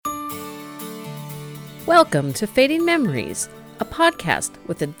Welcome to Fading Memories, a podcast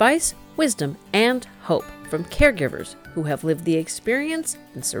with advice, wisdom, and hope from caregivers who have lived the experience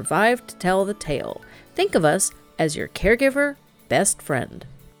and survived to tell the tale. Think of us as your caregiver best friend.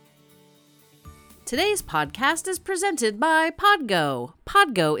 Today's podcast is presented by Podgo.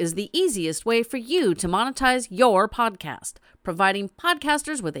 Podgo is the easiest way for you to monetize your podcast, providing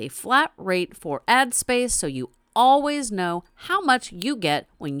podcasters with a flat rate for ad space so you always know how much you get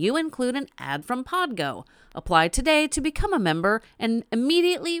when you include an ad from Podgo. Apply today to become a member and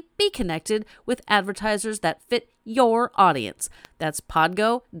immediately be connected with advertisers that fit your audience. That's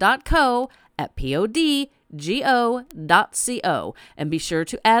podgo.co at podgo.co. And be sure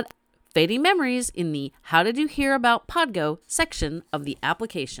to add Fading Memories in the How Did You Hear About Podgo section of the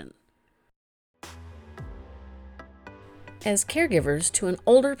application. As caregivers to an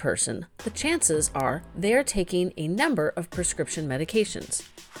older person, the chances are they are taking a number of prescription medications.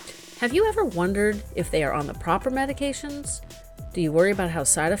 Have you ever wondered if they are on the proper medications? Do you worry about how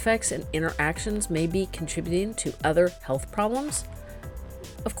side effects and interactions may be contributing to other health problems?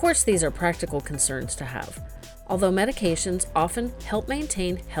 Of course, these are practical concerns to have. Although medications often help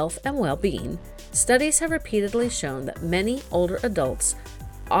maintain health and well-being, studies have repeatedly shown that many older adults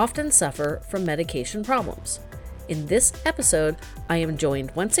often suffer from medication problems. In this episode, I am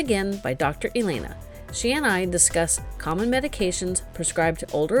joined once again by Dr. Elena. She and I discuss common medications prescribed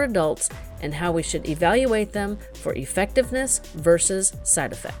to older adults and how we should evaluate them for effectiveness versus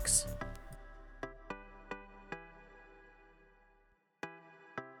side effects.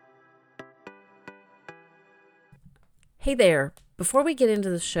 Hey there, before we get into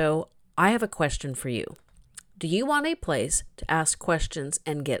the show, I have a question for you. Do you want a place to ask questions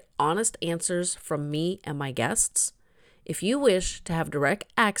and get honest answers from me and my guests? If you wish to have direct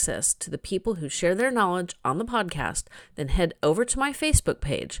access to the people who share their knowledge on the podcast, then head over to my Facebook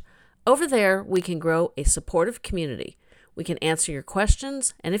page. Over there, we can grow a supportive community. We can answer your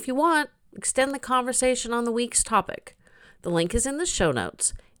questions, and if you want, extend the conversation on the week's topic. The link is in the show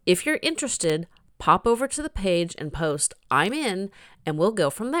notes. If you're interested, pop over to the page and post "I'm in," and we'll go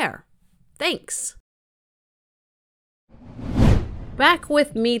from there. Thanks! Back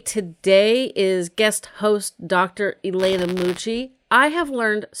with me today is guest host Dr. Elena Mucci. I have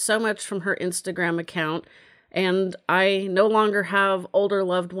learned so much from her Instagram account, and I no longer have older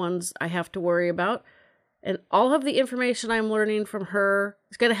loved ones I have to worry about. And all of the information I'm learning from her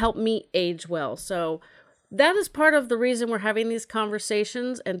is going to help me age well. So that is part of the reason we're having these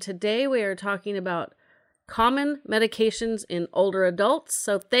conversations. And today we are talking about common medications in older adults.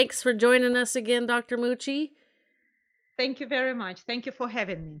 So thanks for joining us again, Dr. Mucci. Thank you very much. Thank you for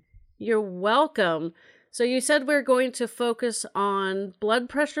having me. You're welcome. So you said we're going to focus on blood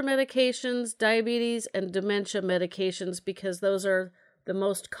pressure medications, diabetes, and dementia medications because those are the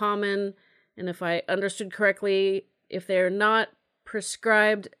most common. And if I understood correctly, if they're not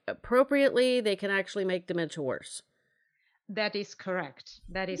prescribed appropriately, they can actually make dementia worse. That is correct.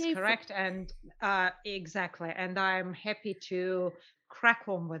 That is correct. And exactly. And I'm happy to crack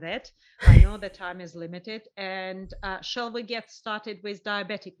on with it. I know the time is limited. And shall we get started with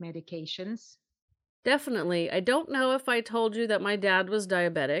diabetic medications? Definitely. I don't know if I told you that my dad was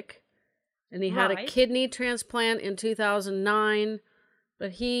diabetic and he had a kidney transplant in 2009,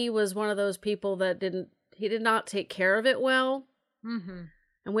 but he was one of those people that did not take care of it well. Mm-hmm.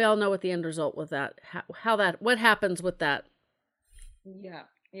 And we all know what the end result with that, what happens with that. Yeah.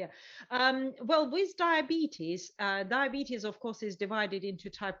 Well, with diabetes, of course, is divided into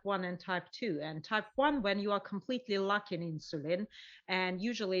type 1 and type 2. And type 1, when you are completely lacking insulin, and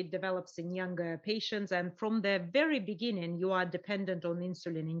usually it develops in younger patients. And from the very beginning, you are dependent on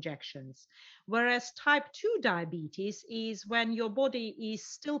insulin injections. Whereas type 2 diabetes is when your body is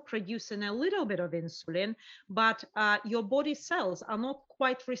still producing a little bit of insulin, but your body cells are not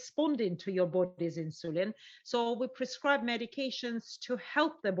quite responding to your body's insulin. So we prescribe medications to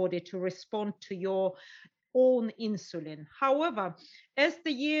help the body to respond to your own insulin. However, as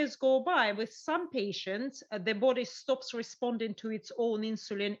the years go by, with some patients, the body stops responding to its own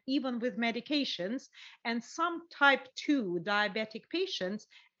insulin, even with medications. And some type 2 diabetic patients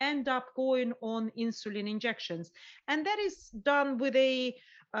end up going on insulin injections. And that is done with a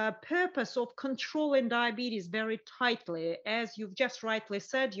purpose of controlling diabetes very tightly. As you've just rightly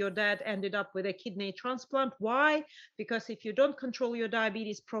said, your dad ended up with a kidney transplant. Why? Because if you don't control your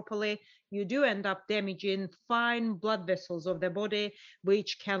diabetes properly, you do end up damaging fine blood vessels of the body,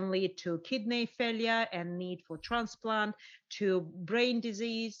 which can lead to kidney failure and need for transplant, to brain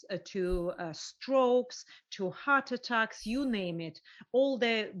disease, to strokes, to heart attacks, you name it, all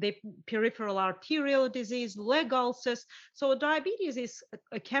the peripheral arterial disease, leg ulcers. So diabetes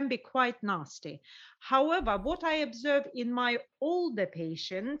can be quite nasty. However, what I observe in my older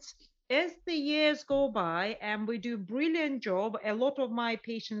patients, as the years go by and we do brilliant job, a lot of my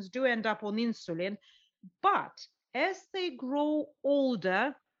patients do end up on insulin, but as they grow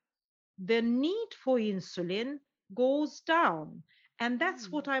older, the need for insulin goes down. And that's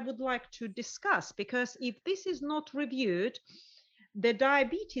what I would like to discuss, because if this is not reviewed, the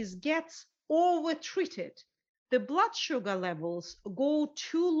diabetes gets overtreated. The blood sugar levels go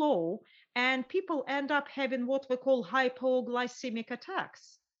too low, and people end up having what we call hypoglycemic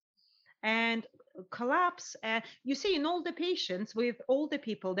attacks and collapse. And you see, in older patients, with older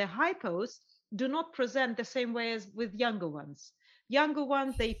people, the hypos do not present the same way as with younger ones. Younger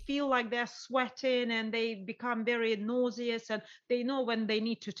ones, they feel like they're sweating and they become very nauseous, and they know when they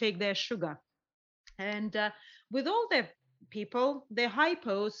need to take their sugar. And with older people, the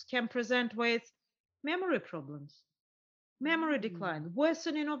hypos can present with memory problems, memory decline,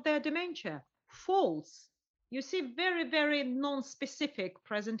 worsening of their dementia, falls. You see very, very non-specific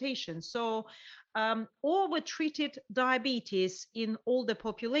presentation. So overtreated diabetes in older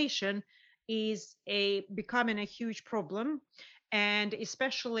population is becoming a huge problem. And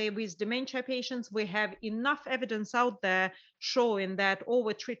especially with dementia patients, we have enough evidence out there showing that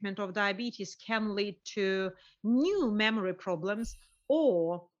overtreatment of diabetes can lead to new memory problems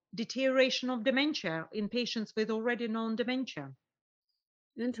or deterioration of dementia in patients with already known dementia.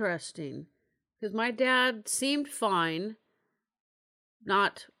 Interesting. Because my dad seemed fine,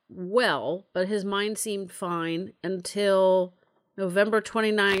 not well, but his mind seemed fine until November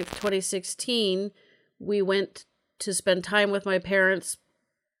 29th, 2016. We went to spend time with my parents,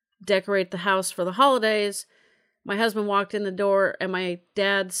 decorate the house for the holidays. My husband walked in the door and my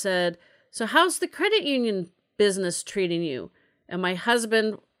dad said, "So how's the credit union business treating you?" And my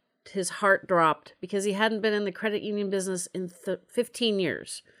husband, his heart dropped because he hadn't been in the credit union business in 15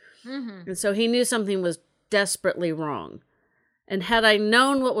 years. Mm-hmm. And so he knew something was desperately wrong. And had I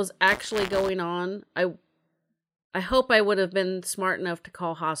known what was actually going on, I hope I would have been smart enough to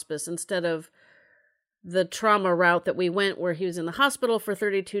call hospice instead of the trauma route that we went, where he was in the hospital for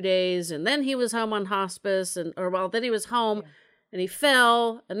 32 days and then he was home on hospice, then he was home and he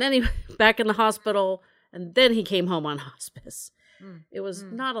fell and then he back in the hospital and then he came home on hospice. It was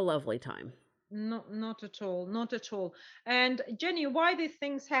not a lovely time. No, not at all, not at all. And Jenny, why these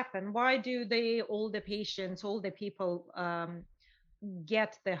things happen? Why do all the patients, all the people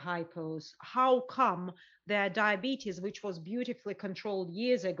get the hypos? How come their diabetes, which was beautifully controlled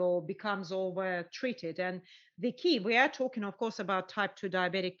years ago, becomes over treated? And the key, we are talking, of course, about type 2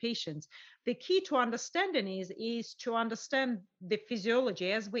 diabetic patients. The key to understanding is to understand the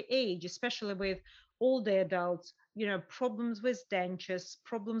physiology as we age, especially with older adults, problems with dentures,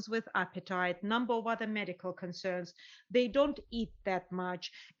 problems with appetite, number of other medical concerns. They don't eat that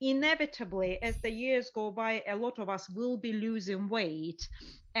much. Inevitably, as the years go by, a lot of us will be losing weight.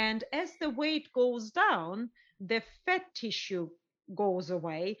 And as the weight goes down, the fat tissue goes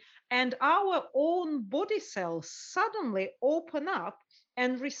away, and our own body cells suddenly open up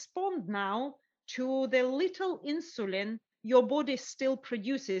and respond now to the little insulin your body still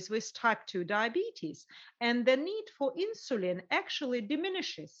produces with type 2 diabetes, and the need for insulin actually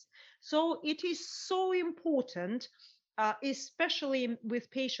diminishes. So it is so important, especially with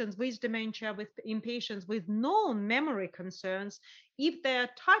patients with dementia, in patients with known memory concerns, if they're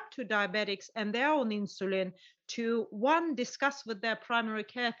type 2 diabetics and they're on insulin, to one, discuss with their primary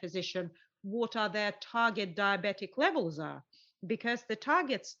care physician what are their target diabetic levels are, because the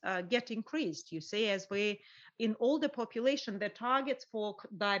targets get increased. You see, as we in older population, the targets for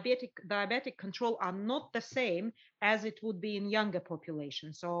diabetic control are not the same as it would be in younger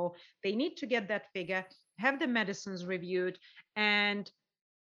population. So they need to get that figure, have the medicines reviewed. And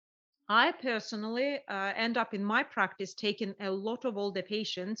I personally end up in my practice taking a lot of older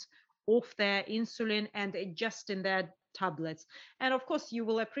patients off their insulin and adjusting their tablets. And of course, you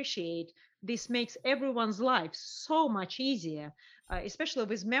will appreciate this makes everyone's life so much easier, especially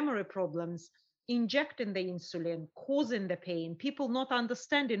with memory problems. Injecting the insulin, causing the pain, people not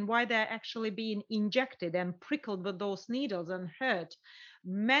understanding why they're actually being injected and prickled with those needles and hurt.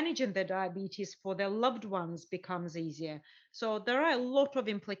 Managing the diabetes for their loved ones becomes easier. So there are a lot of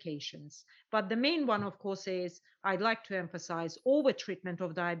implications. But the main one, of course, is I'd like to emphasize overtreatment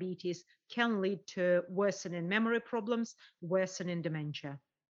of diabetes can lead to worsening memory problems, worsening dementia.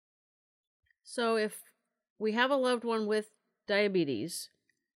 So if we have a loved one with diabetes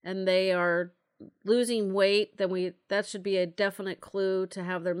and they are losing weight, then that should be a definite clue to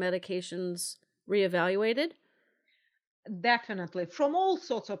have their medications reevaluated. Definitely, from all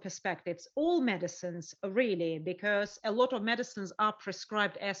sorts of perspectives, all medicines really, because a lot of medicines are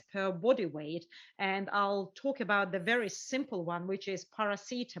prescribed as per body weight. And I'll talk about the very simple one, which is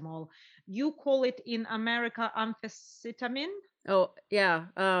paracetamol. You call it in America amphetamine. Oh, yeah.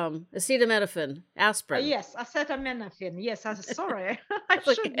 Acetaminophen, aspirin. Yes, acetaminophen. Yes, sorry, I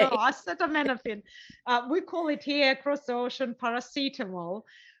That's should know. okay. Acetaminophen. We call it here across the ocean paracetamol.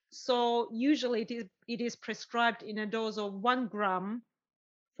 So usually it is prescribed in a dose of 1 gram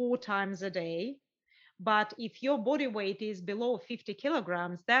 4 times a day. But if your body weight is below 50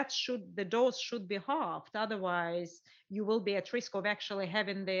 kilograms, the dose should be halved. Otherwise, you will be at risk of actually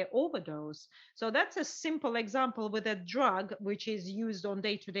having the overdose. So that's a simple example with a drug which is used on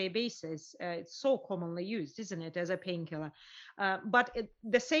day-to-day basis. It's so commonly used, isn't it, as a painkiller? But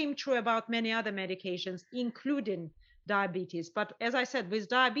the same true about many other medications, including diabetes. But as I said, with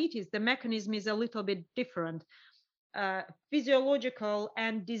diabetes, the mechanism is a little bit different. Physiological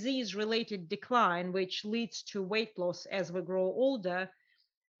and disease related decline, which leads to weight loss as we grow older,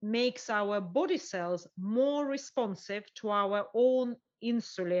 makes our body cells more responsive to our own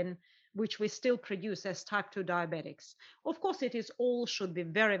insulin, which we still produce as type 2 diabetics. Of course, it is all should be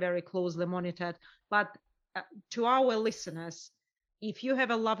very, very closely monitored, but to our listeners, if you have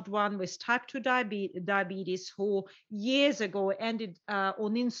a loved one with type 2 diabetes who years ago ended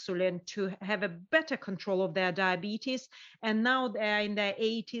on insulin to have a better control of their diabetes, and now they're in their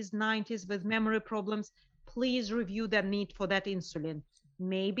 80s, 90s with memory problems, please review their need for that insulin.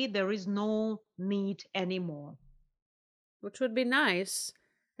 Maybe there is no need anymore. Which would be nice.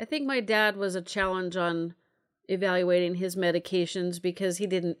 I think my dad was a challenge on evaluating his medications because he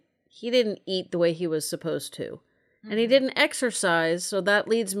didn't eat the way he was supposed to. And he didn't exercise, so that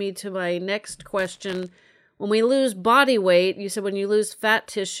leads me to my next question. When we lose body weight, you said when you lose fat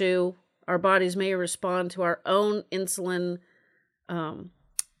tissue, our bodies may respond to our own insulin,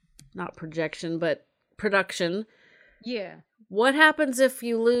 not projection, but production. Yeah. What happens if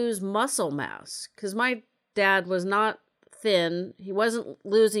you lose muscle mass? Because my dad was not thin. He wasn't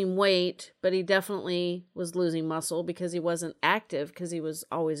losing weight, but he definitely was losing muscle because he wasn't active because he was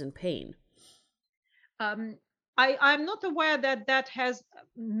always in pain. I'm not aware that that has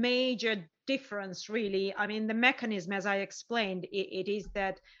major difference really. I mean, the mechanism, as I explained, it is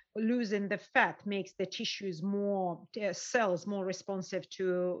that losing the fat makes the tissues cells more responsive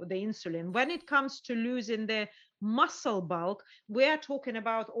to the insulin. When it comes to losing the muscle bulk, we're talking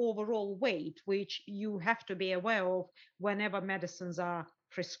about overall weight, which you have to be aware of whenever medicines are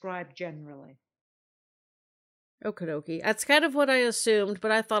prescribed generally. Okie dokie. That's kind of what I assumed,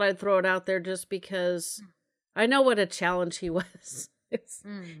 but I thought I'd throw it out there just because I know what a challenge he was.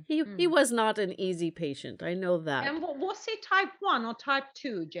 He was not an easy patient. I know that. And was he type 1 or type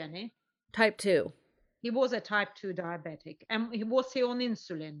 2, Jenny? Type 2. He was a type 2 diabetic. And was he on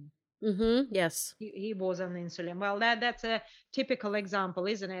insulin? Yes. He was on insulin. Well, that's a typical example,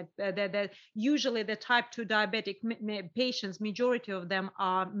 isn't it? That usually the type 2 diabetic patients, majority of them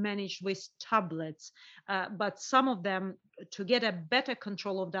are managed with tablets. But some of them, to get a better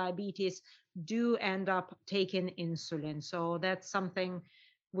control of diabetes, do end up taking insulin. So that's something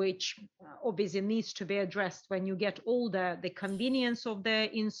which obviously needs to be addressed when you get older, the convenience of the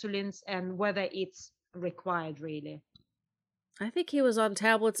insulins and whether it's required really. I think he was on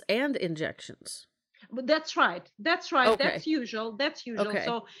tablets and injections. But that's right. Okay. That's usual. Okay.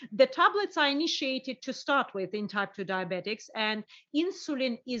 So the tablets are initiated to start with in type 2 diabetics, and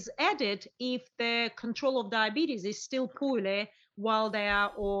insulin is added if the control of diabetes is still poorly while they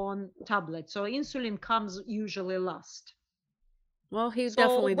are on tablets. So insulin comes usually last. Well, he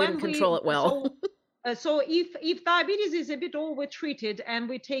definitely didn't control it well. So if diabetes is a bit overtreated and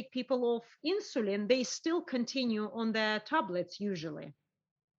we take people off insulin, they still continue on their tablets usually.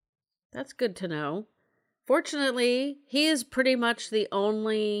 That's good to know. Fortunately, he is pretty much the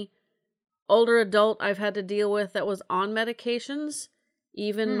only older adult I've had to deal with that was on medications.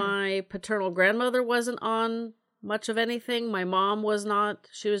 Even my paternal grandmother wasn't on much of anything. My mom was not.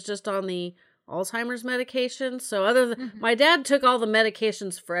 She was just on the Alzheimer's medication. So other than my dad took all the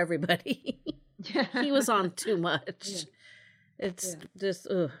medications for everybody. He was on too much. Yeah. It's just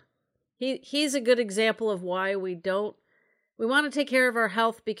he's a good example of why we want to take care of our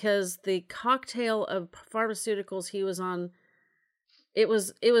health, because the cocktail of pharmaceuticals he was on, it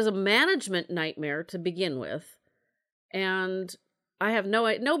was a management nightmare to begin with. And I have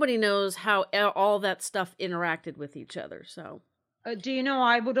nobody knows how all that stuff interacted with each other. So Do you know,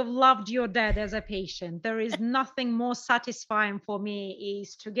 I would have loved your dad as a patient. There is nothing more satisfying for me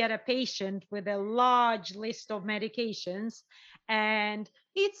is to get a patient with a large list of medications. And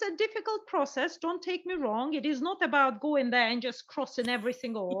it's a difficult process. Don't take me wrong. It is not about going there and just crossing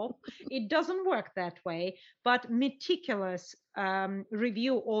everything off. It doesn't work that way. But meticulous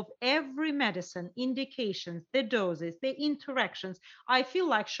review of every medicine, indications, the doses, the interactions. I feel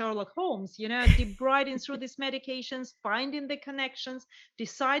like Sherlock Holmes, debriding through these medications, finding the connections,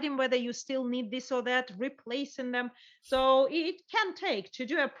 deciding whether you still need this or that, replacing them. So it can take to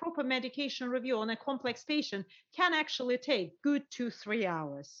do a proper medication review on a complex patient can actually take good 2-3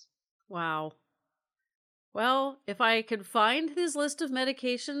 hours. Wow. Well, if I could find his list of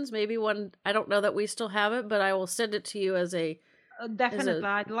medications, maybe one, I don't know that we still have it, but I will send it to you as a Definitely,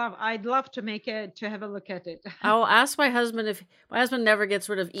 I'd love to have a look at it. I'll ask my husband if my husband never gets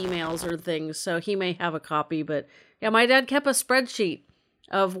rid of emails or things, so he may have a copy, but yeah, my dad kept a spreadsheet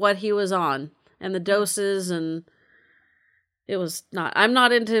of what he was on and the doses, and it was not, I'm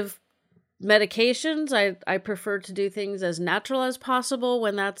not into medications. I prefer to do things as natural as possible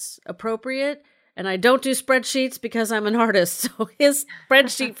when that's appropriate. And I don't do spreadsheets because I'm an artist. So his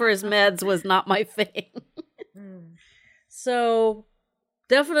spreadsheet for his meds was not my thing. Mm. So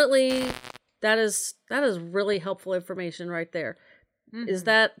definitely that is really helpful information right there. Is Mhm.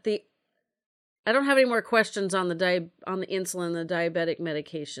 that the I don't have any more questions on on the insulin, the diabetic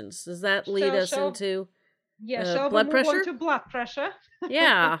medications. Does that lead So, us shall into yeah, shall we blood move on pressure? to blood pressure?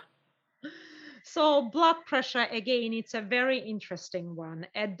 Yeah. So, blood pressure, again, it's a very interesting one.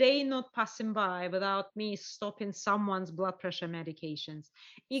 A day not passing by without me stopping someone's blood pressure medications.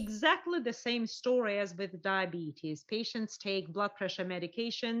 Exactly the same story as with diabetes. Patients take blood pressure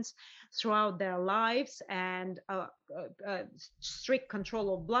medications throughout their lives, and strict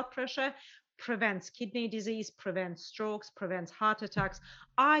control of blood pressure prevents kidney disease, prevents strokes, prevents heart attacks.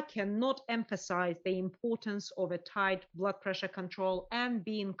 I cannot emphasize the importance of a tight blood pressure control and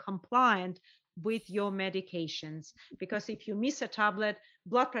being compliant with your medications, because if you miss a tablet,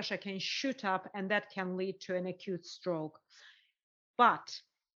 blood pressure can shoot up and that can lead to an acute stroke. But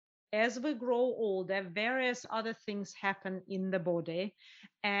as we grow older, various other things happen in the body,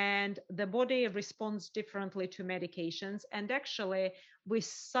 and the body responds differently to medications. And actually, with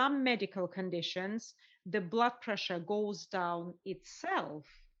some medical conditions, the blood pressure goes down itself.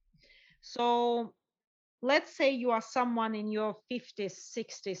 So let's say you are someone in your 50s,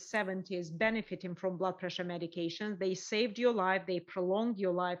 60s, 70s benefiting from blood pressure medications. They saved your life, they prolonged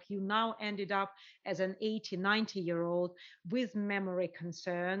your life. You now ended up as an 80, 90-year-old with memory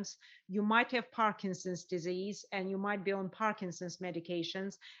concerns. You might have Parkinson's disease and you might be on Parkinson's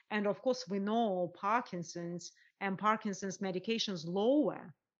medications. And of course, we know Parkinson's medications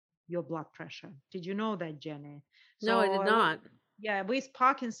lower your blood pressure. Did you know that, Jenny? No, I did So, not. yeah, with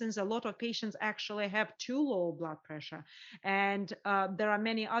Parkinson's, a lot of patients actually have too low blood pressure. And there are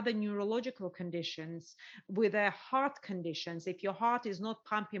many other neurological conditions with heart conditions. If your heart is not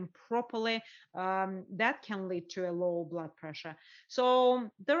pumping properly, that can lead to a low blood pressure. So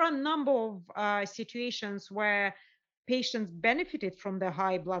there are a number of situations where patients benefited from the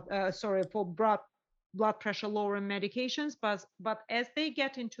for blood pressure lowering medications, but as they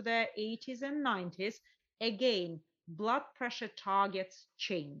get into their 80s and 90s, again, blood pressure targets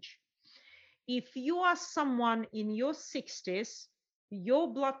change. If you are someone in your 60s,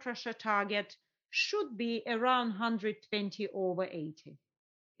 your blood pressure target should be around 120 over 80,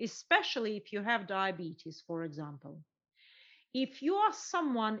 especially if you have diabetes, for example. If you are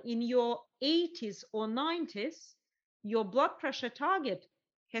someone in your 80s or 90s, your blood pressure target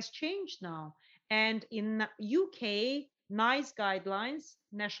has changed now. And in UK, NICE guidelines,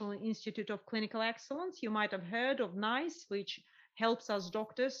 National Institute of Clinical Excellence, you might have heard of NICE, which helps us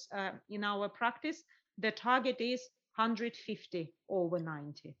doctors in our practice. The target is 150 over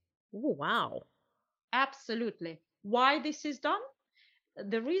 90. Oh, wow. Absolutely. Why this is done?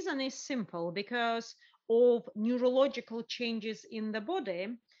 The reason is simple, because of neurological changes in the body.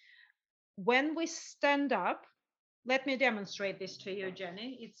 When we stand up, let me demonstrate this to you,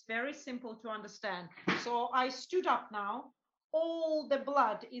 Jenny. It's very simple to understand. So I stood up now. All the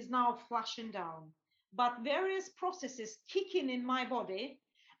blood is now flushing down, but various processes kick in my body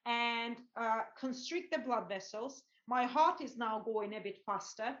and constrict the blood vessels. My heart is now going a bit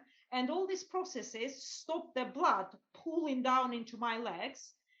faster, and all these processes stop the blood pooling down into my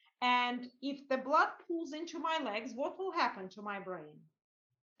legs. And if the blood pools into my legs, what will happen to my brain?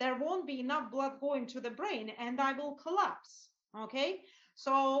 There won't be enough blood going to the brain and I will collapse. Okay.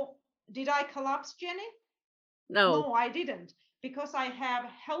 So, did I collapse, Jenny? No. No, I didn't. because I have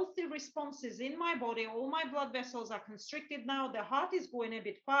healthy responses in my body. All my blood vessels are constricted now. The heart is going a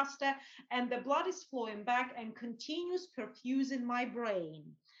bit faster and the blood is flowing back and continues perfusing my brain.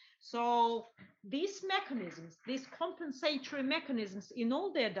 So these mechanisms, these compensatory mechanisms in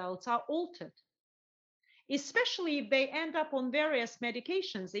all the adults are altered, especially if they end up on various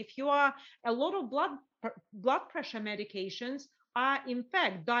medications. If you are a lot of blood pressure medications are in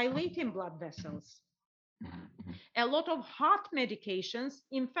fact dilating blood vessels. A lot of heart medications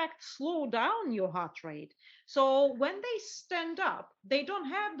in fact slow down your heart rate. So when they stand up, they don't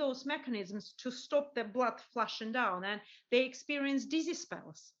have those mechanisms to stop the blood flushing down, and they experience dizzy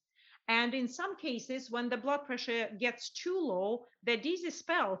spells. And in some cases, when the blood pressure gets too low, the dizzy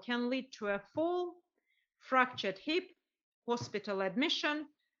spell can lead to a fall, fractured hip, hospital admission,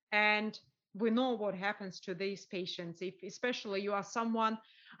 and we know what happens to these patients. If especially you are someone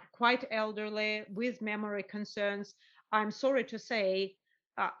quite elderly with memory concerns, I'm sorry to say,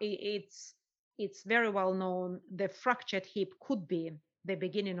 it's very well known the fractured hip could be the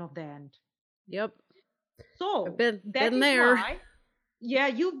beginning of the end. Yep. I've So been that is there. why, yeah,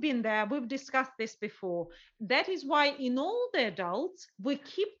 you've been there. We've discussed this before. That is why in all the adults, we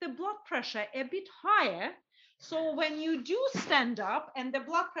keep the blood pressure a bit higher. So when you do stand up and the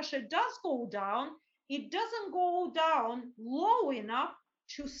blood pressure does go down, it doesn't go down low enough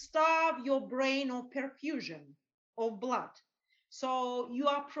to starve your brain of perfusion of blood. So you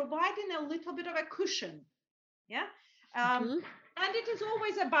are providing a little bit of a cushion. Yeah. Mhm. And it is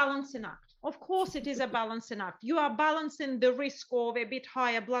always a balancing act. Of course, it is a balancing act. You are balancing the risk of a bit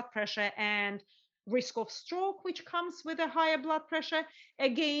higher blood pressure and risk of stroke, which comes with a higher blood pressure,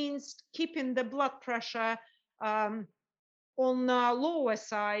 against keeping the blood pressure on the lower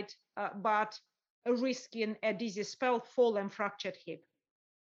side, but risking a dizzy spell, fall, and fractured hip.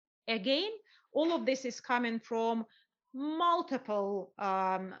 Again, all of this is coming from multiple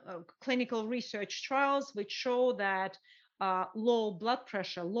clinical research trials which show that lower blood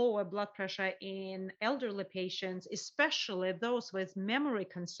pressure in elderly patients, especially those with memory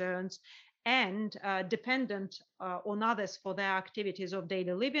concerns and dependent on others for their activities of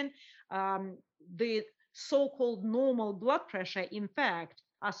daily living, the so-called normal blood pressure, in fact,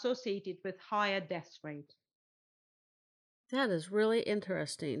 associated with higher death rate. That is really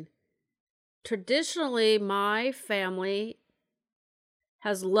interesting. Traditionally, my family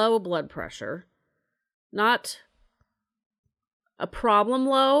has low blood pressure. Not a problem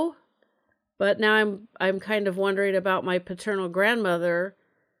low, but now I'm kind of wondering about my paternal grandmother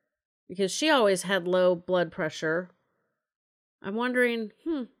because she always had low blood pressure. I'm wondering,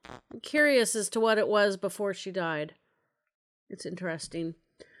 I'm curious as to what it was before she died. It's interesting.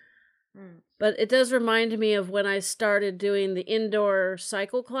 But it does remind me of when I started doing the indoor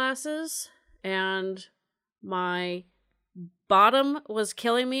cycle classes and my bottom was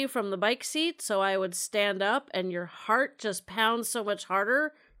killing me from the bike seat, so I would stand up and your heart just pounds so much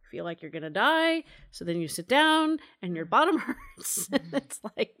harder. You feel like you're going to die. So then you sit down and your bottom hurts. It's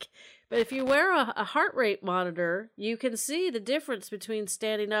like, but if you wear a heart rate monitor, you can see the difference between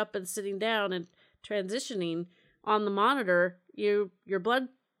standing up and sitting down and transitioning on the monitor. Your blood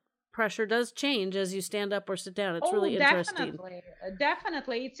pressure does change as you stand up or sit down. It's really interesting.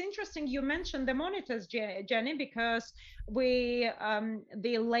 Definitely. It's interesting you mentioned the monitors, Jenny, because we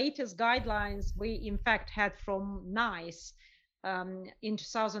the latest guidelines we in fact had from NICE in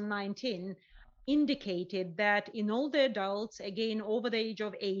 2019 indicated that in older adults, again over the age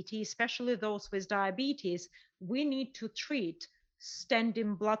of 80, especially those with diabetes, we need to treat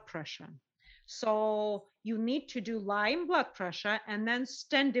standing blood pressure. So you need to do lying blood pressure and then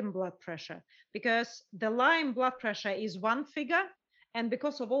standing blood pressure, because the lying blood pressure is one figure. And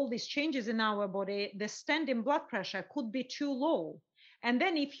because of all these changes in our body, the standing blood pressure could be too low. And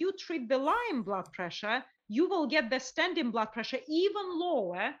then if you treat the lying blood pressure, you will get the standing blood pressure even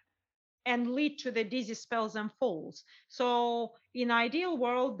lower and lead to the dizzy spells and falls. So in ideal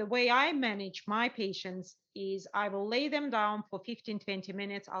world, the way I manage my patients is I will lay them down for 15-20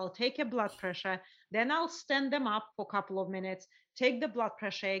 minutes. I'll take a blood pressure, then I'll stand them up for a couple of minutes, take the blood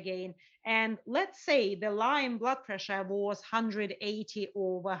pressure again. And let's say the lying blood pressure was 180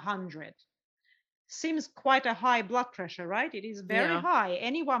 over 100. Seems quite a high blood pressure, right? It is very high.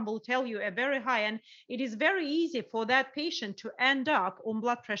 Anyone will tell you a very high, and it is very easy for that patient to end up on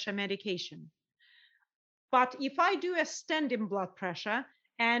blood pressure medication. But if I do a standing blood pressure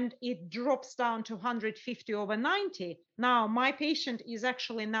and it drops down to 150 over 90, now my patient is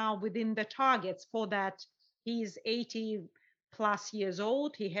actually now within the targets for that. He's 80 plus years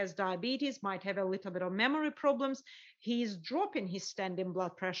old, he has diabetes, might have a little bit of memory problems. he's dropping his standing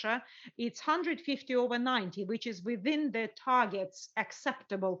blood pressure. It's 150/90, which is within the targets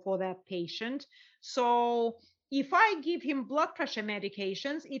acceptable for that patient. So if I give him blood pressure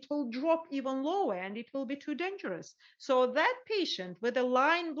medications, it will drop even lower and it will be too dangerous. So that patient with a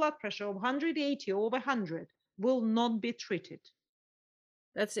line blood pressure of 180/100 will not be treated.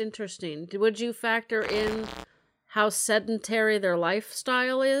 That's interesting. Would you factor in how sedentary their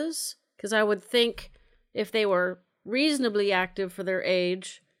lifestyle is? Because I would think if they were reasonably active for their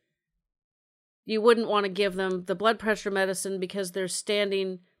age, you wouldn't want to give them the blood pressure medicine because their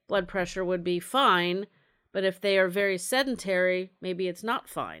standing blood pressure would be fine. But if they are very sedentary, maybe it's not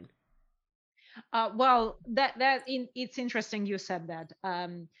fine. Well, it's interesting you said that.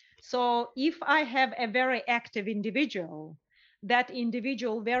 So if I have a very active individual, that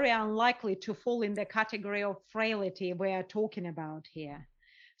individual very unlikely to fall in the category of frailty we are talking about here.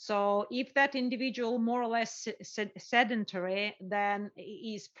 So if that individual more or less sedentary, then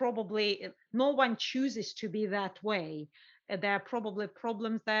is probably no one chooses to be that way. There are probably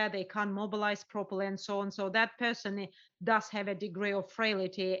problems there. They can't mobilize properly and so on. So that person does have a degree of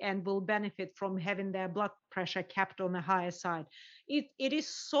frailty and will benefit from having their blood pressure kept on the higher side. It is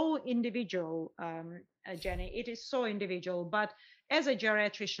so individual, Jenny. It is so individual. But as a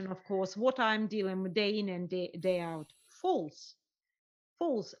geriatrician, of course, what I'm dealing with day in and day out, falls.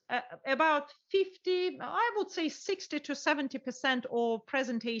 About 50, I would say 60 to 70% of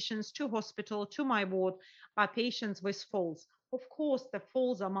presentations to hospital, to my ward, are patients with falls. Of course, the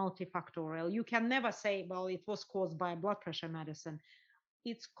falls are multifactorial. You can never say, well, it was caused by blood pressure medicine.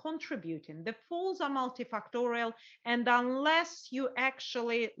 It's contributing. The falls are multifactorial, and unless you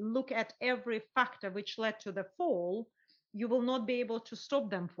actually look at every factor which led to the fall, you will not be able to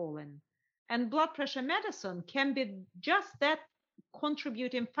stop them falling. And blood pressure medicine can be just that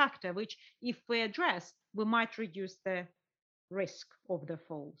contributing factor, which if we address, we might reduce the risk of the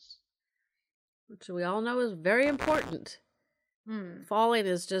falls. Which we all know is very important. Mm. Falling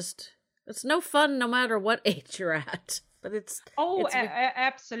is it's no fun no matter what age you're at. But it's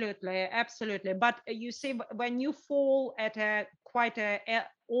absolutely. But you see, when you fall at a quite a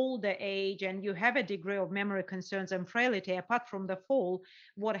older age and you have a degree of memory concerns and frailty, apart from the fall,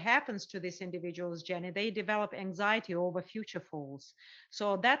 what happens to these individuals, Jenny? They develop anxiety over future falls.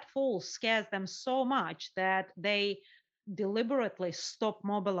 So that fall scares them so much that they deliberately stop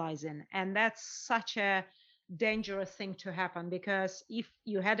mobilizing, and that's such a dangerous thing to happen, because if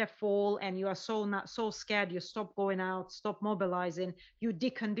you had a fall and you are so scared, you stop going out, stop mobilizing, you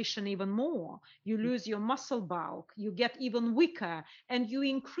decondition even more, you lose your muscle bulk, you get even weaker, and you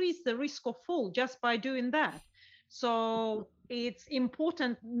increase the risk of fall just by doing that. So it's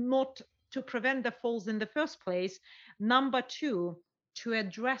important not to prevent the falls in the first place. Number two, to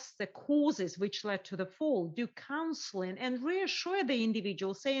address the causes which led to the fall, do counseling and reassure the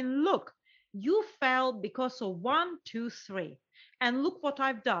individual, saying, look, you fell because of 1, 2, 3. And look what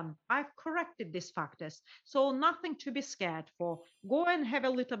I've done. I've corrected these factors. So nothing to be scared for. Go and have a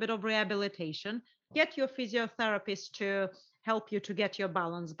little bit of rehabilitation. Get your physiotherapist to help you to get your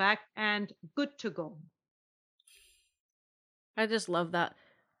balance back, and good to go. I just love that.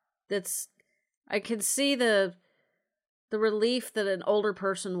 I can see the relief that an older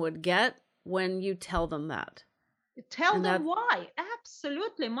person would get when you tell them that. Tell them why.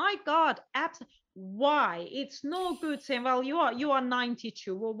 Absolutely. My God. Absolutely. Why? It's no good saying, well, you are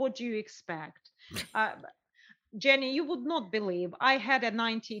 92. Well, what do you expect? Jenny, you would not believe. I had a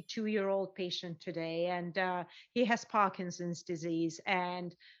 92-year-old patient today, and he has Parkinson's disease,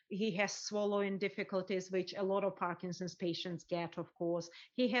 and he has swallowing difficulties, which a lot of Parkinson's patients get, of course.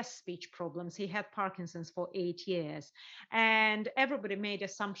 He has speech problems. He had Parkinson's for 8 years. And everybody made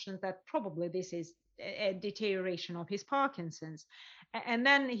assumptions that probably this is a deterioration of his Parkinson's. And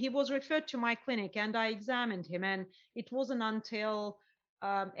then he was referred to my clinic, and I examined him, and it wasn't until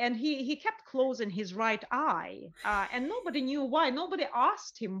and he kept closing his right eye, and nobody knew why. Nobody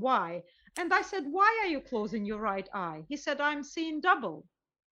asked him why. And I said, why are you closing your right eye? He said, I'm seeing double.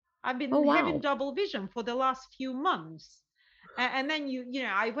 I've been having double vision for the last few months. And then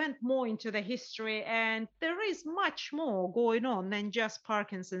I went more into the history, and there is much more going on than just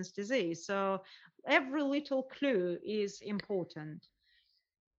Parkinson's disease. So every little clue is important.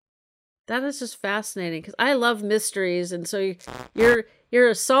 That is just fascinating, because I love mysteries, and so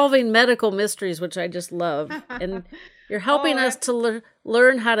you're solving medical mysteries, which I just love, and you're helping us to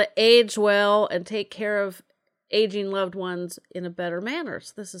learn how to age well and take care of aging loved ones in a better manner.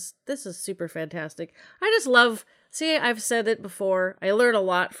 So this is super fantastic. I just love. See, I've said it before. I learn a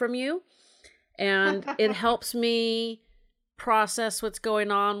lot from you, and it helps me process what's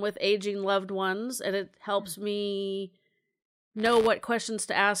going on with aging loved ones, and it helps me know what questions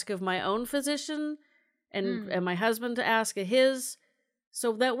to ask of my own physician and my husband to ask of his,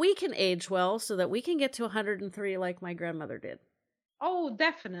 so that we can age well, so that we can get to 103 like my grandmother did. Oh,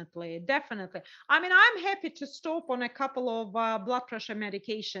 definitely, definitely. I mean, I'm happy to stop on a couple of blood pressure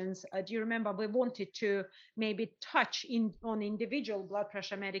medications. Do you remember we wanted to maybe touch on individual blood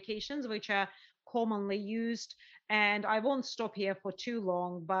pressure medications, which are commonly used? And I won't stop here for too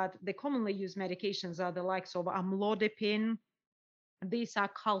long, but the commonly used medications are the likes of amlodipine. These are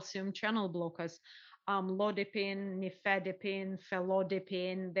calcium channel blockers. Amlodipine, nifedipine,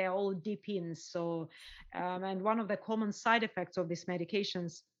 felodipine, they're all dipines. So, and one of the common side effects of these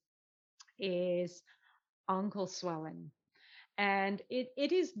medications is ankle swelling. And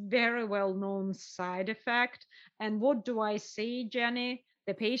it is very well known side effect. And what do I see, Jenny?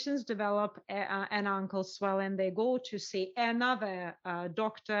 The patients develop an ankle swelling. They go to see another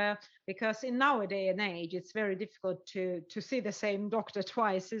doctor, because in nowadays and age, it's very difficult to see the same doctor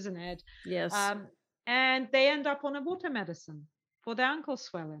twice, isn't it? Yes. And they end up on a water medicine for the ankle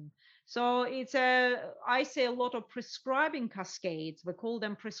swelling. So I say a lot of prescribing cascades. We call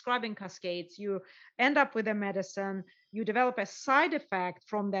them prescribing cascades. You end up with a medicine, you develop a side effect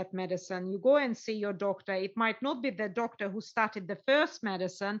from that medicine, you go and see your doctor. It might not be the doctor who started the first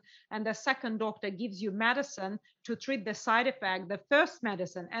medicine, and the second doctor gives you medicine to treat the side effect, the first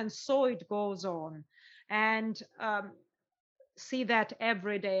medicine, and so it goes on. And see that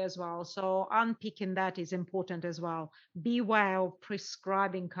every day as well. So unpicking that is important as well. Beware of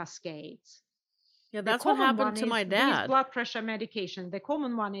prescribing cascades. Yeah, The that's what common happened one to is my these dad. blood pressure medication. The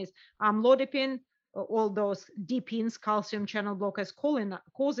common one is amlodipine, all those dipines, calcium channel blockers,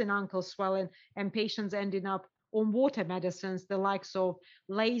 causing ankle swelling, and patients ending up on water medicines, the likes of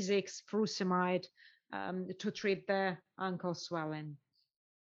Lasix, furosemide, to treat the ankle swelling.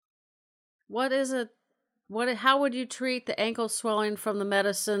 What is it? How would you treat the ankle swelling from the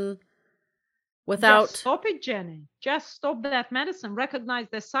medicine without... Just stop it, Jenny. Just stop that medicine. Recognize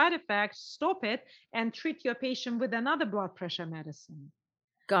the side effects, stop it, and treat your patient with another blood pressure medicine.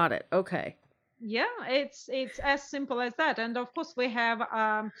 Got it. Okay. Yeah, it's as simple as that. And of course, we have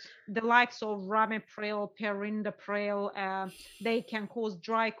the likes of ramipril, perindopril. They can cause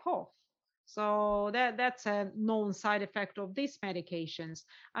dry cough. So that's a known side effect of these medications.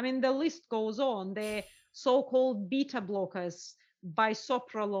 I mean, the list goes on. The so-called beta blockers,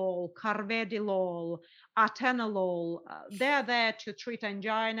 bisoprolol, carvedilol, atenolol, they're there to treat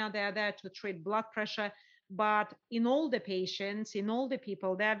angina. They're there to treat blood pressure. But in all the patients, in all the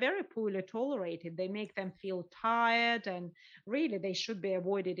people, they are very poorly tolerated. They make them feel tired, and really they should be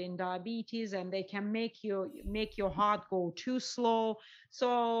avoided in diabetes, and they can make your heart go too slow.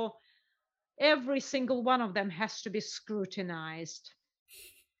 So every single one of them has to be scrutinized.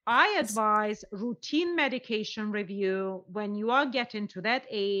 I advise routine medication review when you are getting to that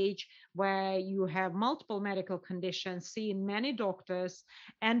age where you have multiple medical conditions, seen many doctors,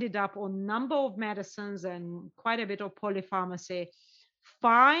 ended up on number of medicines and quite a bit of polypharmacy.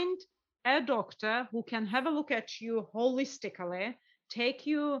 Find a doctor who can have a look at you holistically, take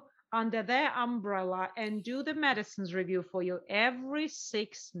you under their umbrella, and do the medicines review for you every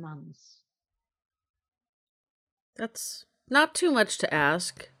 6 months. That's not too much to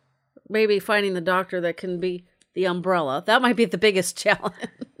ask. Maybe finding the doctor that can be the umbrella. That might be the biggest challenge.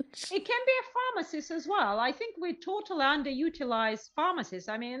 It can be a pharmacist as well. I think we totally underutilize pharmacists.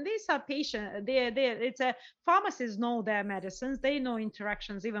 I mean, these are patients. Pharmacists know their medicines. They know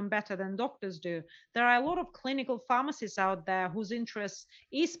interactions even better than doctors do. There are a lot of clinical pharmacists out there whose interest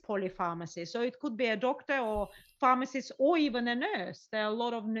is polypharmacy. So it could be a doctor or pharmacist or even a nurse. There are a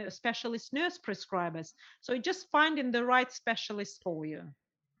lot of specialist nurse prescribers. So just finding the right specialist for you.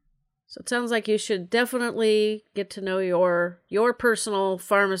 So it sounds like you should definitely get to know your personal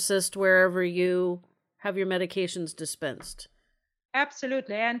pharmacist wherever you have your medications dispensed.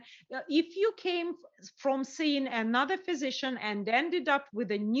 Absolutely. And if you came from seeing another physician and ended up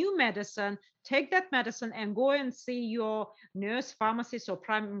with a new medicine, take that medicine and go and see your nurse, pharmacist, or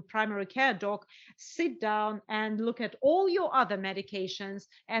primary care doc. Sit down and look at all your other medications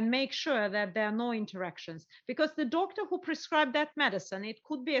and make sure that there are no interactions. Because the doctor who prescribed that medicine, it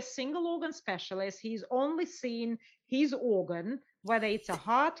could be a single organ specialist. He's only seen his organ, whether it's a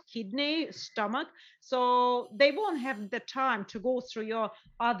heart, kidney, stomach. So they won't have the time to go through your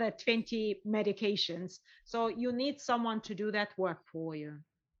other 20 medications. So you need someone to do that work for you.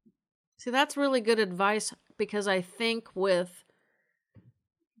 See, that's really good advice, because I think with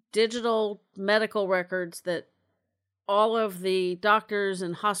digital medical records that all of the doctors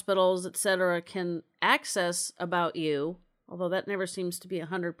and hospitals, etc., can access about you although that never seems to be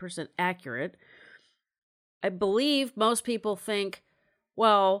 100% accurate. I believe most people think,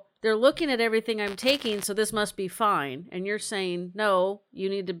 well, they're looking at everything I'm taking, so this must be fine. And you're saying, no, you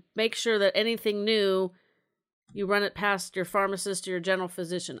need to make sure that anything new, you run it past your pharmacist or your general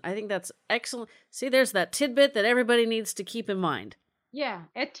physician. I think that's excellent. See, there's that tidbit that everybody needs to keep in mind. Yeah,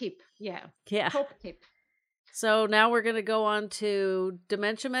 a tip. Yeah. Yeah. Top tip. So now we're going to go on to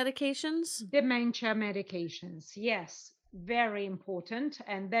dementia medications. Dementia medications. Yes, very important.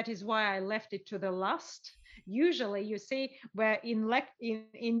 And that is why I left it to the last. Usually, you see, where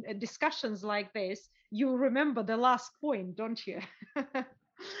in discussions like this, you remember the last point, don't you?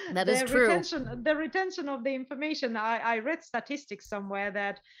 That is true. The retention of the information. I read statistics somewhere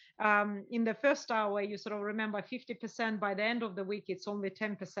that in the first hour you sort of remember 50%. By the end of the week, it's only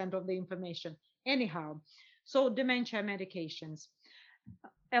 10% of the information. Anyhow, so dementia medications.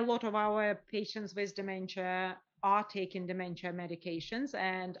 A lot of our patients with dementia are taking dementia medications,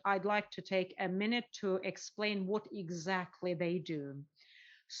 and I'd like to take a minute to explain what exactly they do.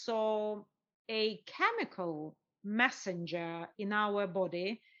 So, a chemical messenger in our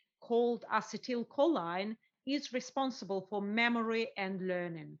body called acetylcholine is responsible for memory and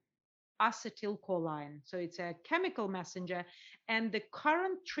learning. Acetylcholine. So it's a chemical messenger. And the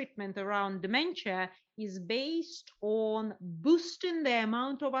current treatment around dementia is based on boosting the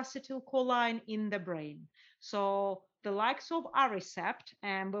amount of acetylcholine in the brain. So the likes of Aricept,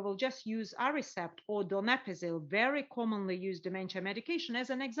 and we will just use Aricept or donepezil, very commonly used dementia medication,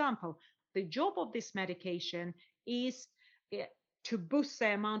 as an example. The job of this medication is to boost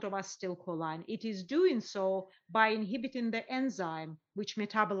the amount of acetylcholine. It is doing so by inhibiting the enzyme which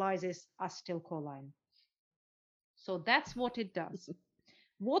metabolizes acetylcholine. So that's what it does.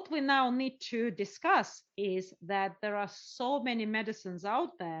 What we now need to discuss is that there are so many medicines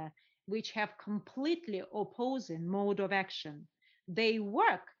out there which have completely opposing mode of action. They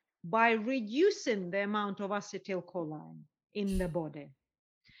work by reducing the amount of acetylcholine in the body.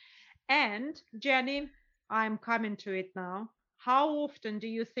 And Jenny, I'm coming to it now. How often do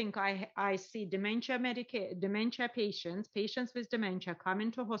you think I see dementia patients with dementia come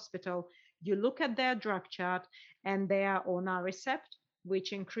into hospital? You look at their drug chart and they are on Aricept,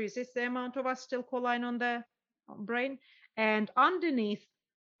 which increases the amount of acetylcholine on the brain. And underneath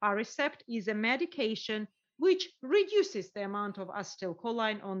Aricept is a medication which reduces the amount of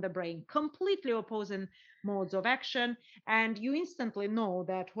acetylcholine on the brain, completely opposing modes of action. And you instantly know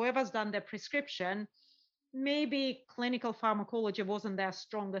that whoever's done the prescription, maybe clinical pharmacology wasn't their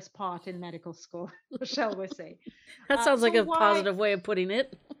strongest part in medical school, shall we say. That sounds like So a why positive way of putting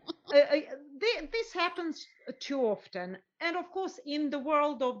it. this happens too often. And of course, in the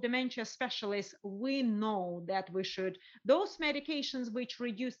world of dementia specialists, we know that we should, those medications which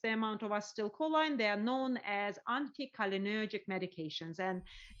reduce the amount of acetylcholine, they are known as anticholinergic medications. And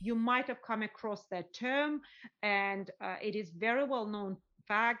you might have come across that term, and it is very well known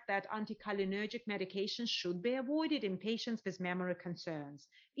fact that anticholinergic medications should be avoided in patients with memory concerns,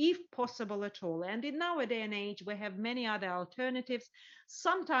 if possible at all. And in our day and age, we have many other alternatives.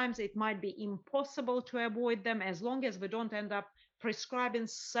 Sometimes it might be impossible to avoid them as long as we don't end up prescribing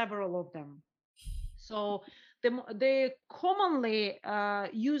several of them. So the commonly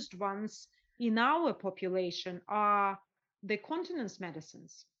used ones in our population are the continence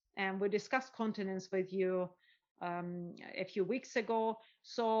medicines. And we discussed continence with you a few weeks ago.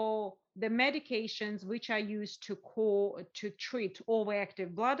 So the medications which are used to treat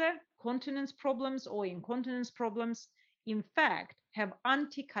overactive bladder, continence problems, or incontinence problems, in fact, have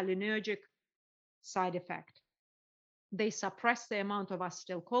anticholinergic side effect. They suppress the amount of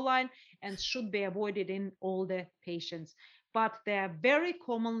acetylcholine and should be avoided in older patients. But they are very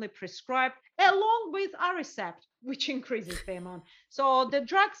commonly prescribed along with Aricept, which increases the amount. So the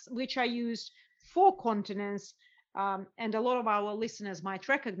drugs which are used for continence, and a lot of our listeners might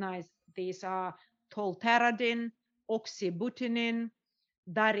recognize these, are tolterodine, oxybutynin,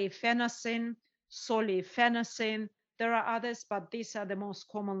 darifenacin, solifenacin. There are others, but these are the most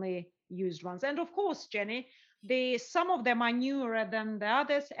commonly used ones. And of course, Jenny, some of them are newer than the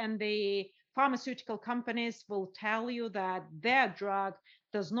others, and the pharmaceutical companies will tell you that their drug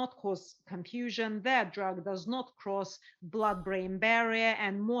does not cause confusion, their drug does not cross blood-brain barrier,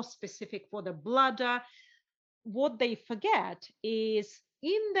 and more specific for the bladder. What they forget is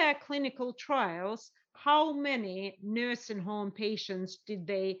in their clinical trials, how many nursing home patients did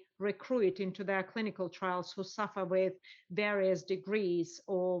they recruit into their clinical trials who suffer with various degrees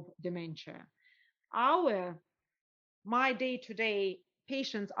of dementia? My day-to-day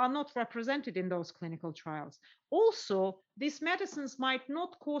patients are not represented in those clinical trials. Also, these medicines might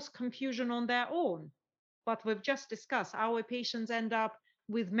not cause confusion on their own, but we've just discussed our patients end up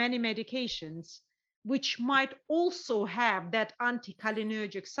with many medications which might also have that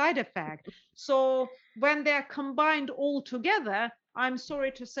anticholinergic side effect. So when they're combined all together, I'm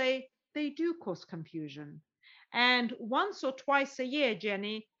sorry to say, they do cause confusion. And once or twice a year,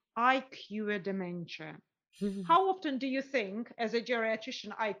 Jenny, I cure dementia. How often do you think, as a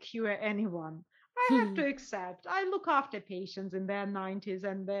geriatrician, I cure anyone? I have to accept. I look after patients in their 90s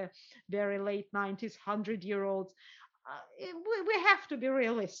and their very late 90s, 100-year-olds. We have to be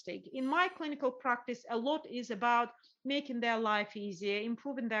realistic. In my clinical practice, a lot is about making their life easier,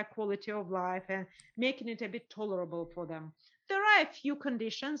 improving their quality of life, and making it a bit tolerable for them. There are a few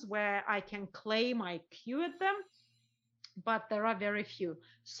conditions where I can claim I cured them, but there are very few.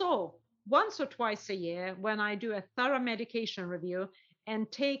 So, once or twice a year, when I do a thorough medication review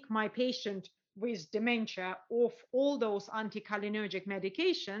and take my patient with dementia off all those anticholinergic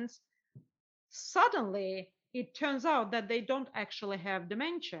medications, suddenly it turns out that they don't actually have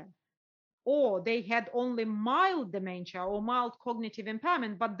dementia, or they had only mild dementia or mild cognitive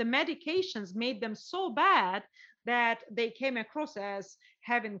impairment, but the medications made them so bad that they came across as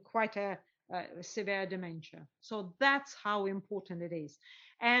having quite a severe dementia. So that's how important it is.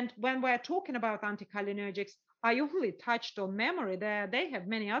 And when we're talking about anticholinergics, I only touched on memory. They have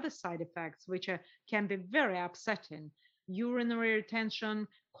many other side effects which can be very upsetting. Urinary retention,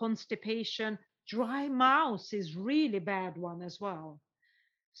 constipation, dry mouth is really bad one as well.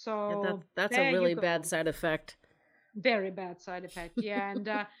 Yeah, So that's a there you really bad go. side effect. Very bad side effect. Yeah.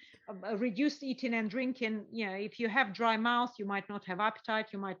 And reduced eating and drinking. Yeah. If you have dry mouth, you might not have appetite.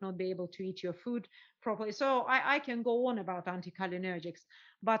 You might not be able to eat your food properly. So I can go on about anticholinergics,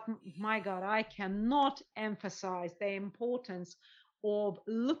 but my God, I cannot emphasize the importance of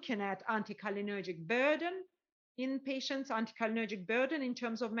looking at anticholinergic burden in patients, anticholinergic burden in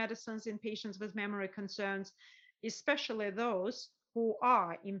terms of medicines in patients with memory concerns, especially those who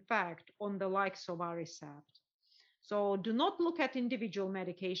are, in fact, on the likes of Aricept. So do not look at individual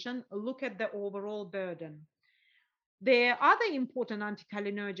medication, look at the overall burden. The other important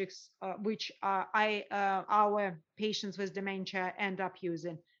anticholinergics, which our patients with dementia end up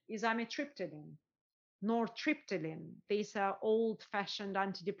using, is amitriptyline, nortriptyline. These are old-fashioned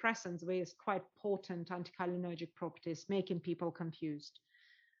antidepressants with quite potent anticholinergic properties, making people confused.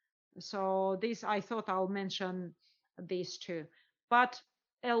 So this, I thought I'll mention these two. But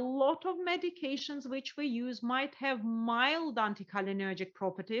a lot of medications which we use might have mild anticholinergic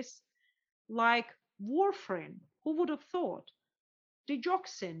properties, like warfarin. Who would have thought?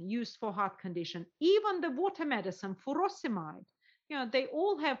 Digoxin, used for heart condition, even the water medicine furosemide. They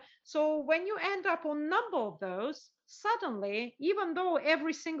all have. So when you end up on number of those, suddenly, even though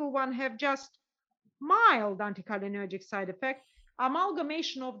every single one have just mild anticholinergic side effect,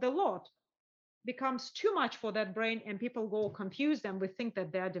 amalgamation of the lot becomes too much for that brain, and people go confused and we think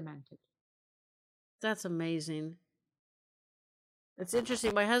that they're demented. That's amazing. It's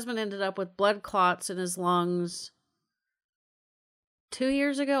interesting. My husband ended up with blood clots in his lungs 2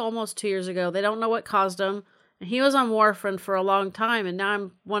 years ago, almost 2 years ago. They don't know what caused them. And he was on warfarin for a long time. And now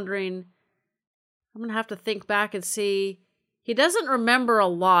I'm wondering, I'm going to have to think back and see. He doesn't remember a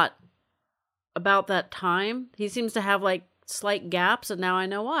lot about that time. He seems to have like slight gaps. And now I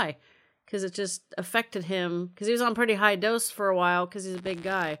know why. Because it just affected him. Because he was on pretty high dose for a while because he's a big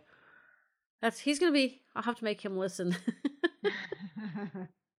guy. He's going to be, I'll have to make him listen.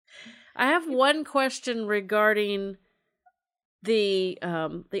 I have one question regarding the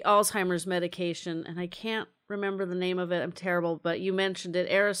Alzheimer's medication, and I can't remember the name of it. I'm terrible, but you mentioned it.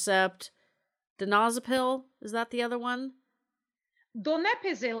 Aricept, donazepam, is that the other one?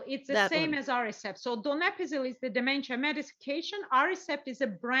 Donepezil, it's the same as Aricept. So Donepezil is the dementia medication. Aricept is a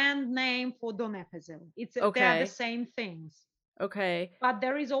brand name for Donepezil. They're the same things. Okay. But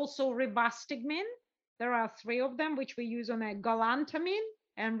there is also rivastigmine. There are 3 of them, which we use on a galantamine,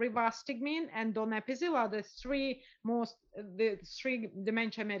 and rivastigmine and donepezil are the 3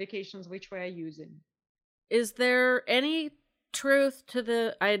 dementia medications which we are using. Is there any truth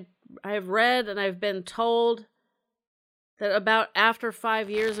to I've read and I've been told that about after 5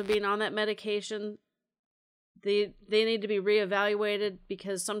 years of being on that medication, they need to be reevaluated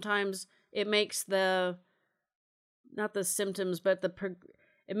because sometimes it makes not the symptoms, but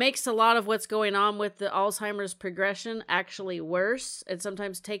it makes a lot of what's going on with the Alzheimer's progression actually worse, and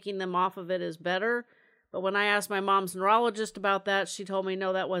sometimes taking them off of it is better. But when I asked my mom's neurologist about that, she told me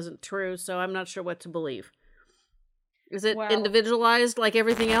no, that wasn't true, so I'm not sure what to believe. Is it individualized like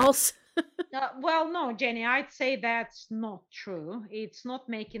everything else? Well, no, Jenny, I'd say that's not true. It's not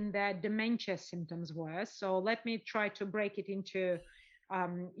making the dementia symptoms worse. So let me try to break it into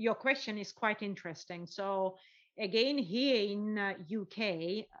Your question is quite interesting. So again, here in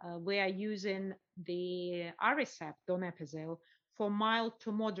UK, we are using the Aricept, donepezil, for mild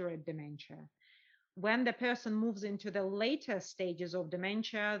to moderate dementia. When the person moves into the later stages of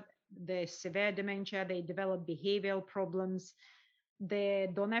dementia, the severe dementia, they develop behavioral problems, the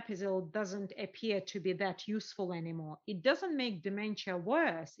donepezil doesn't appear to be that useful anymore. It doesn't make dementia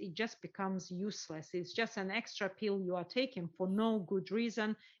worse, it just becomes useless. It's just an extra pill you are taking for no good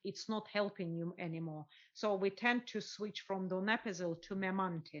reason. It's not helping you anymore. So we tend to switch from donepezil to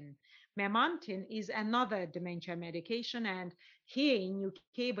memantine. Memantine is another dementia medication, and here in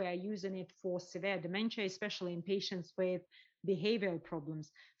UK we are using it for severe dementia, especially in patients with behavioral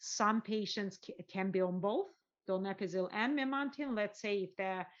problems. Some patients can be on both donepezil and memantine. Let's say if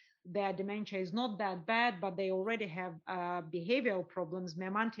their dementia is not that bad, but they already have behavioral problems,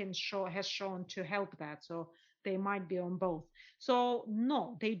 memantine has shown to help that. So they might be on both. So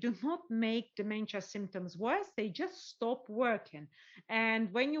no, they do not make dementia symptoms worse. They just stop working.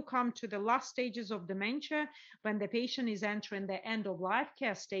 And when you come to the last stages of dementia, when the patient is entering the end of life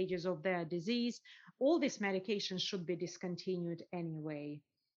care stages of their disease, all these medications should be discontinued anyway.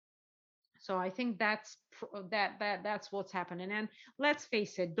 So I think that's what's happening. And let's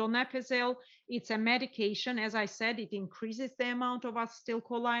face it, donepezil, it's a medication. As I said, it increases the amount of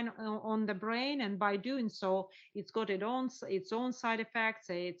acetylcholine on the brain, and by doing so, it's got its own side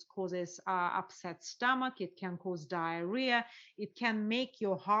effects. It causes upset stomach. It can cause diarrhea. It can make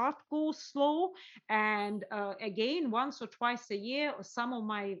your heart go slow. And again, once or twice a year, some of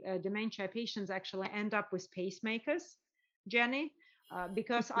my dementia patients actually end up with pacemakers, Jenny,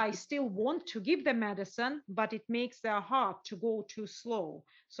 because I still want to give the medicine, but it makes their heart to go too slow.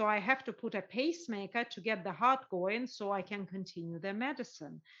 So I have to put a pacemaker to get the heart going so I can continue the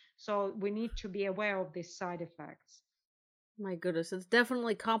medicine. So we need to be aware of these side effects. My goodness, it's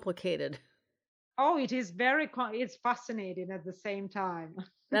definitely complicated. Oh, it is it's fascinating at the same time.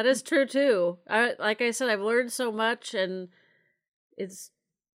 That is true too. Like I said, I've learned so much, and it's,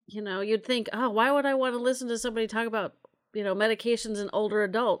 you'd think, oh, why would I want to listen to somebody talk about, medications in older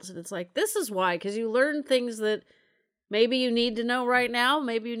adults? And it's like, this is why, because you learn things that maybe you need to know right now,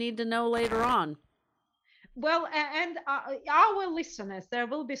 maybe you need to know later on. Well, and our listeners, there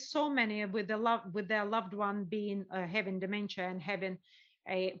will be so many with their loved one being having dementia and having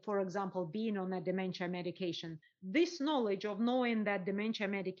for example, being on a dementia medication. This knowledge of knowing that dementia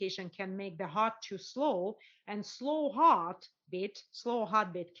medication can make the heart too slow, and slow heartbeat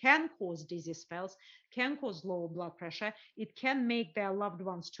can cause dizzy spells, can cause low blood pressure. It can make their loved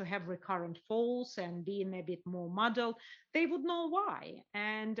ones to have recurrent falls and being a bit more muddled. They would know why.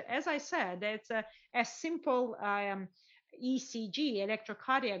 And as I said, it's a simple ECG,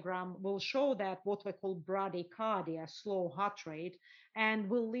 electrocardiogram, will show that what we call bradycardia, slow heart rate, and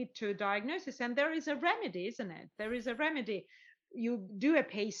will lead to diagnosis. And there is a remedy, isn't it? There is a remedy. You do a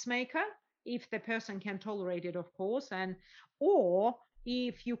pacemaker if the person can tolerate it, of course, and or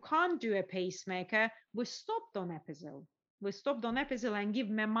if you can't do a pacemaker, we stop donepezil. We stop donepezil and give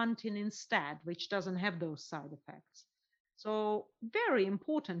memantine instead, which doesn't have those side effects. So very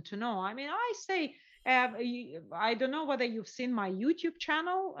important to know. I mean, I say, I don't know whether you've seen my YouTube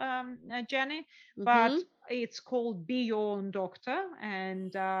channel, Jenny, but Mm-hmm. it's called Be Your Own Doctor.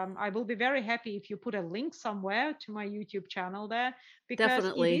 And I will be very happy if you put a link somewhere to my YouTube channel there, because it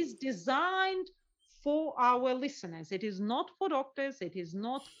Definitely. is designed for our listeners. It is not for doctors, it is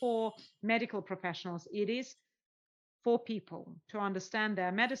not for medical professionals, it is for people to understand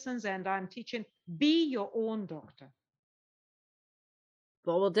their medicines. And I'm teaching Be Your Own Doctor.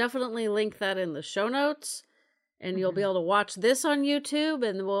 Well, we'll definitely link that in the show notes, and you'll be Mhm. able to watch this on YouTube,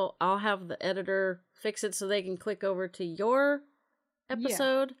 and I'll have the editor fix it so they can click over to your Yeah.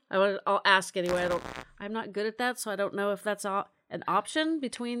 episode. I'll ask anyway. I'm not good at that, so I don't know if that's an option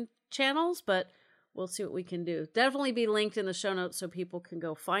between channels, but we'll see what we can do. Definitely be linked in the show notes so people can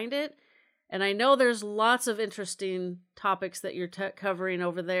go find it. And I know there's lots of interesting topics that you're covering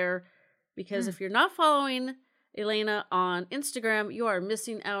over there, because if you're not following Elena on Instagram, you are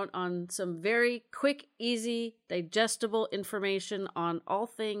missing out on some very quick, easy, digestible information on all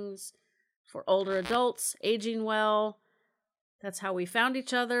things for older adults, aging well. That's how we found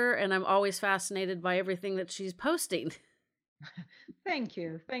each other, and I'm always fascinated by everything that she's posting. Thank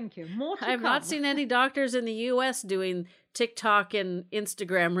you. Thank you. More to I've come. not seen any doctors in the US doing TikTok and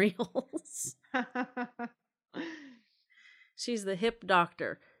Instagram reels. She's the hip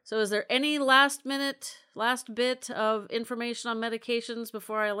doctor. So is there any last bit of information on medications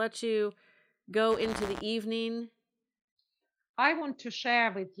before I let you go into the evening? I want to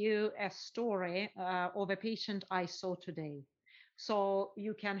share with you a story of a patient I saw today. So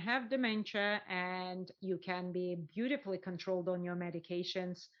you can have dementia and you can be beautifully controlled on your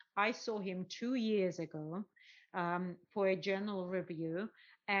medications. I saw him 2 years ago for a general review,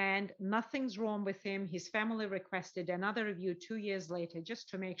 and nothing's wrong with him. His family requested another review 2 years later just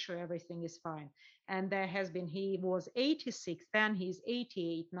to make sure everything is fine. And there has been, he was 86, then he's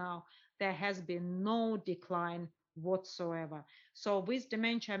 88 now. There has been no decline whatsoever. So with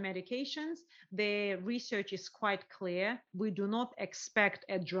dementia medications, the research is quite clear. We do not expect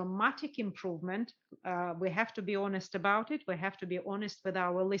a dramatic improvement. We have to be honest about it. We have to be honest with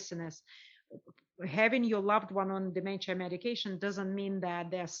our listeners. Having your loved one on dementia medication doesn't mean that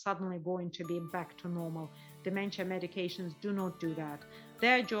they're suddenly going to be back to normal. Dementia medications do not do that.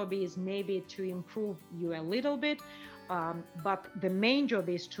 Their job is maybe to improve you a little bit, but the main job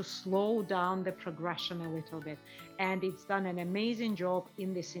is to slow down the progression a little bit. And it's done an amazing job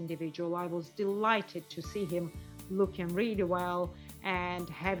in this individual. I was delighted to see him looking really well and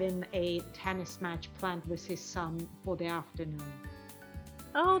having a tennis match planned with his son for the afternoon.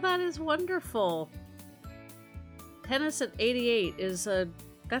 Oh, that is wonderful. Tennis at 88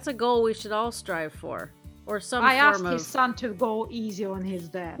 that's a goal we should all strive for. Or some I form asked of his son to go easy on his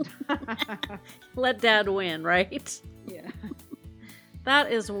dad. let dad win, right? Yeah.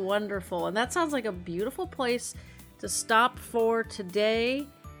 That is wonderful. And that sounds like a beautiful place to stop for today.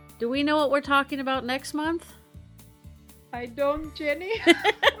 Do we know what we're talking about next month? I don't, Jenny.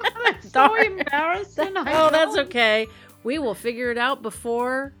 That's so embarrassing. Oh, that's okay. We will figure it out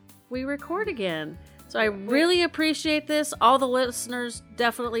before we record again. So I really appreciate this. All the listeners,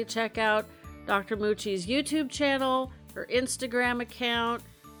 definitely check out Dr. Mucci's YouTube channel, her Instagram account.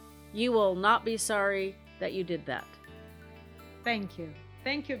 You will not be sorry that you did that. Thank you.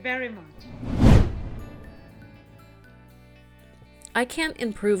 Thank you very much. I can't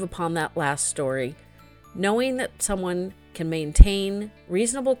improve upon that last story. Knowing that someone can maintain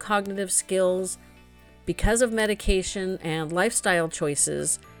reasonable cognitive skills because of medication and lifestyle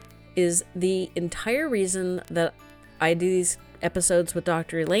choices is the entire reason that I do these episodes with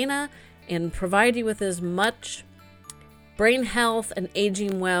Dr. Elena and provide you with as much brain health and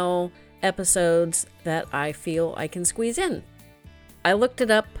aging well episodes that I feel I can squeeze in. I looked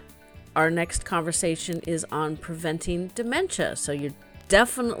it up. Our next conversation is on preventing dementia, so you're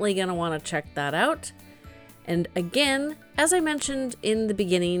definitely going to want to check that out. And again, as I mentioned in the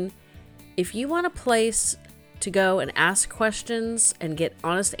beginning, if you want a place to go and ask questions and get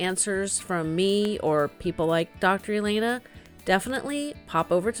honest answers from me or people like Dr. Elena, definitely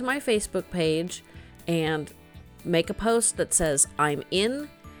pop over to my Facebook page and make a post that says I'm in.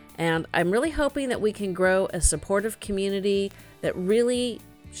 And I'm really hoping that we can grow a supportive community that really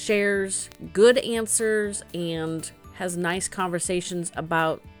shares good answers and has nice conversations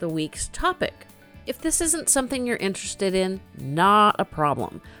about the week's topic. If this isn't something you're interested in, not a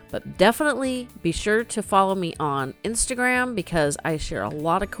problem. But definitely be sure to follow me on Instagram because I share a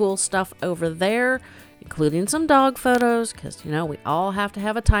lot of cool stuff over there, including some dog photos because, we all have to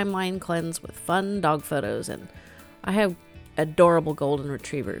have a timeline cleanse with fun dog photos. And I have adorable golden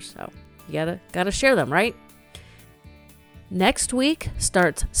retrievers, so you gotta share them, right? Next week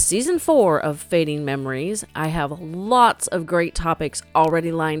starts season 4 of Fading Memories. I have lots of great topics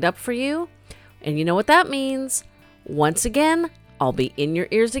already lined up for you. And you know what that means. Once again, I'll be in your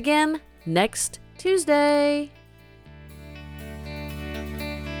ears again next Tuesday.